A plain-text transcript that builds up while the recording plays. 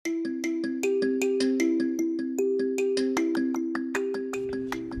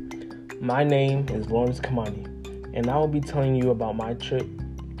My name is Lawrence Kamani, and I will be telling you about my trip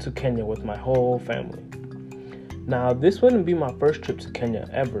to Kenya with my whole family. Now, this wouldn't be my first trip to Kenya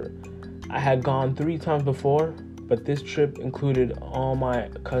ever. I had gone 3 times before, but this trip included all my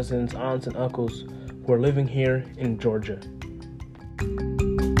cousins, aunts, and uncles who are living here in Georgia.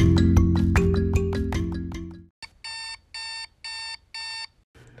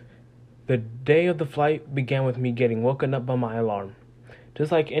 The day of the flight began with me getting woken up by my alarm.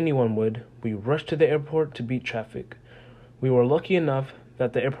 Just like anyone would, we rushed to the airport to beat traffic. We were lucky enough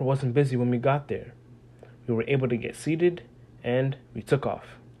that the airport wasn't busy when we got there. We were able to get seated, and we took off.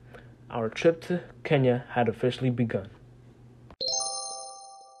 Our trip to Kenya had officially begun.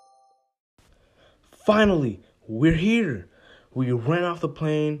 Finally, we're here! We ran off the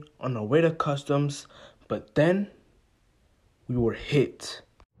plane on our way to customs, but then we were hit.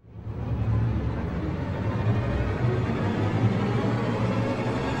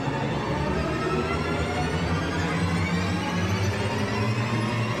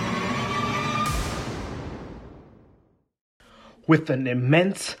 With an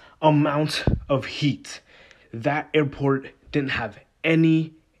immense amount of heat. That airport didn't have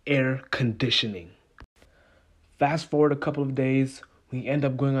any air conditioning. Fast forward a couple of days, we end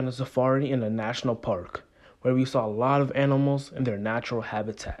up going on a safari in a national park where we saw a lot of animals in their natural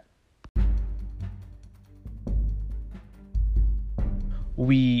habitat.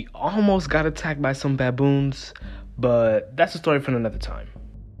 We almost got attacked by some baboons, but that's a story for another time.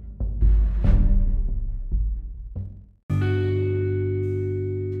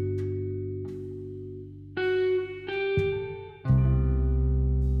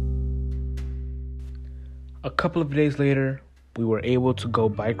 A couple of days later, we were able to go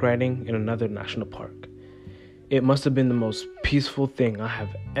bike riding in another national park. It must have been the most peaceful thing I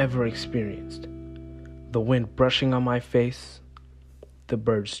have ever experienced. The wind brushing on my face, the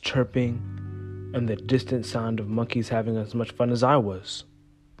birds chirping, and the distant sound of monkeys having as much fun as I was.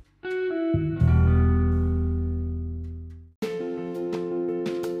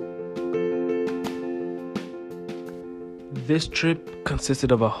 This trip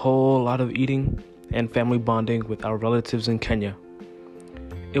consisted of a whole lot of eating and family bonding with our relatives in Kenya.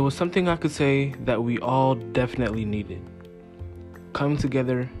 It was something I could say that we all definitely needed. Coming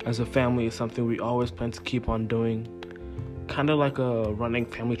together as a family is something we always plan to keep on doing, kind of like a running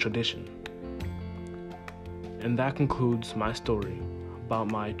family tradition. And that concludes my story about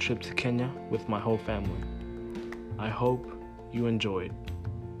my trip to Kenya with my whole family. I hope you enjoyed.